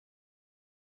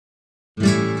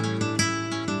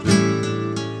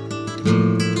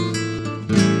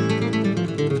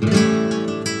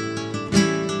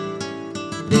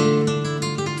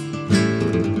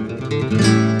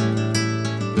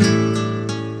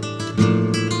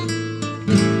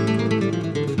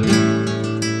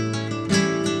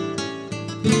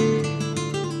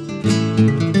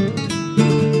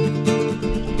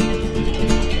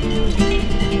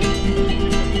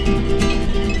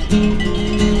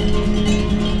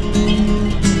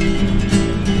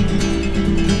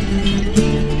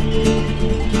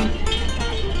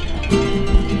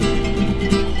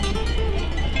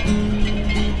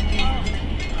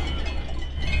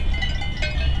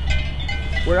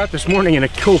out this morning in a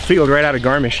cool field right out of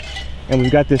Garmisch, and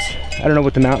we've got this, I don't know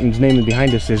what the mountain's name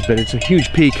behind us is, but it's a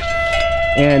huge peak,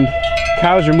 and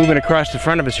cows are moving across the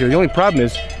front of us here. The only problem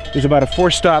is there's about a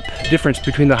 4-stop difference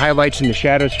between the highlights and the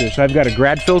shadows here. So I've got a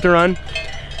grad filter on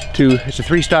it's a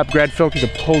 3-stop grad filter to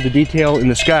pull the detail in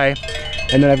the sky,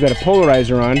 and then I've got a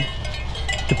polarizer on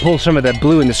to pull some of that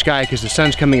blue in the sky because the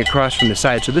sun's coming across from the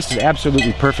side. So this is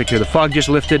absolutely perfect here. The fog just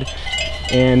lifted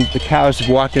and the cows have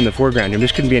walked in the foreground here.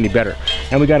 This couldn't be any better.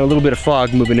 And we got a little bit of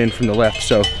fog moving in from the left,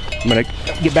 so I'm gonna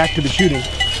get back to the shooting.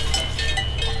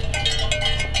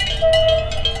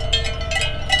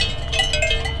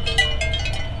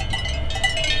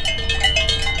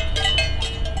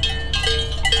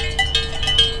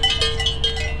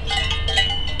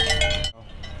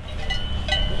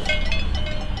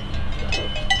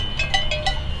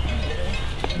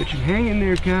 But you hang in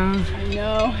there, cows. I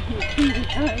know. You're crazy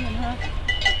cutting, huh?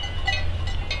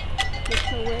 It's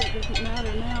so wet, it doesn't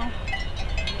matter now.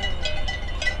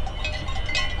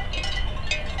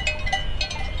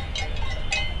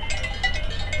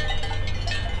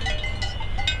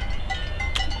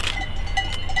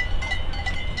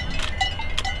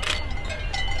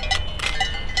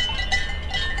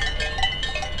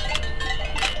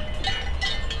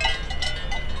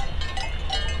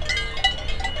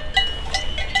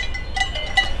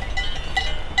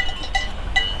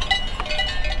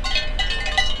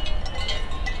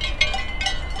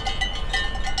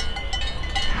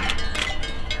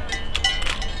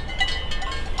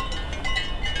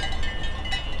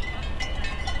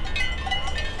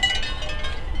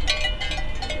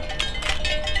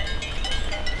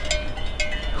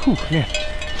 Whew, man,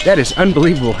 that is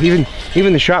unbelievable.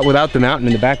 Even the shot without the mountain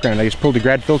in the background. I just pulled the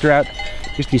grad filter out.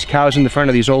 Just these cows in the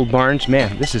front of these old barns.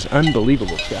 Man, this is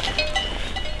unbelievable stuff.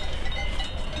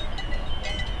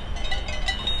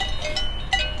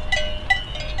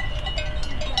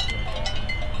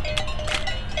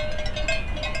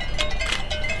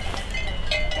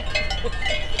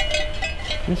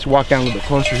 Let's walk down a little bit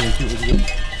closer here and see what we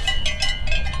get.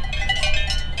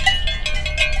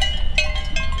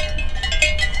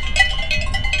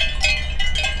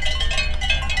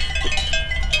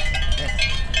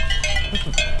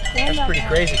 That's pretty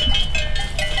crazy.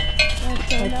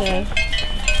 Okay.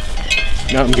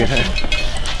 No, I'm good.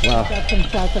 Wow. Got some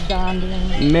shots of Don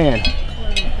doing. Man.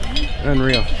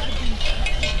 Unreal.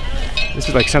 This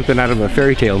is like something out of a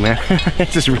fairy tale, man.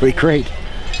 This is really great.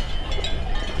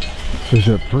 There's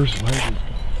that first light.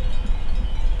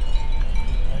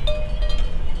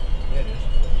 Yeah, it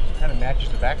is. Kind of matches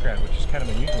the background, which is kind of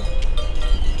unusual.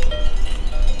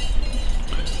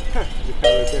 Huh, there's a cow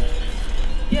right there.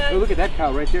 Yeah. Oh, look at that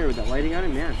cow right there with that lighting on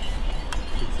it, man.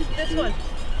 This one.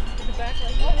 With the back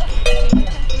light.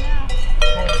 Now.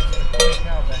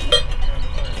 Cow back there.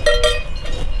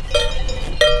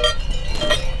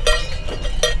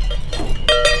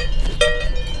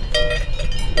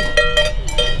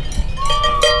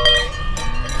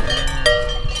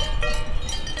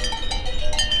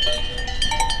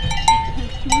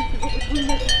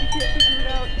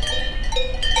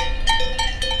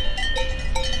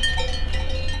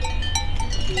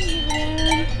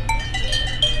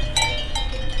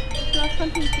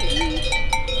 Something to eat.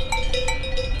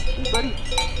 Hey, buddy.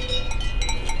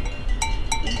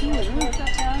 You doing? What's up,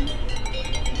 Don?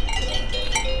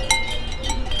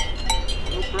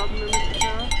 No problem, Mr.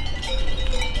 Cow.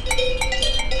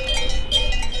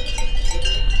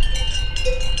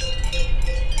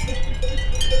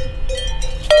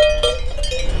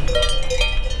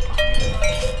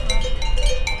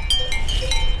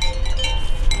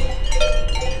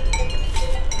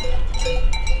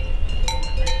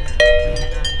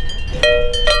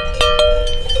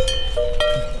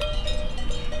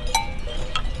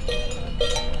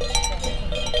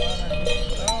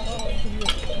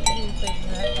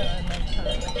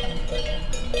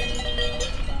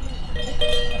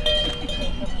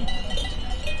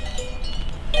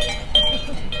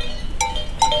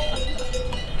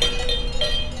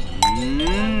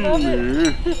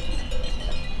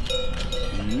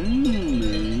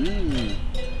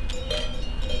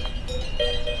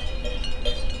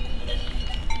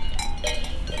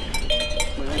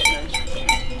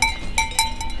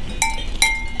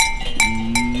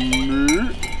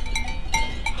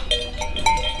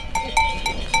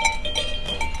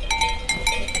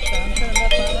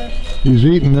 He's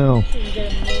eating now.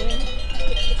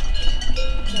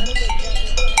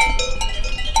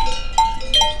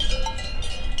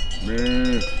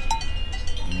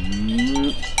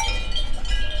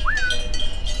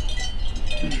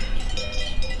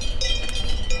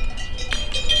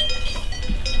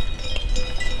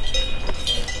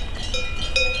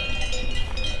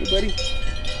 Hey, buddy.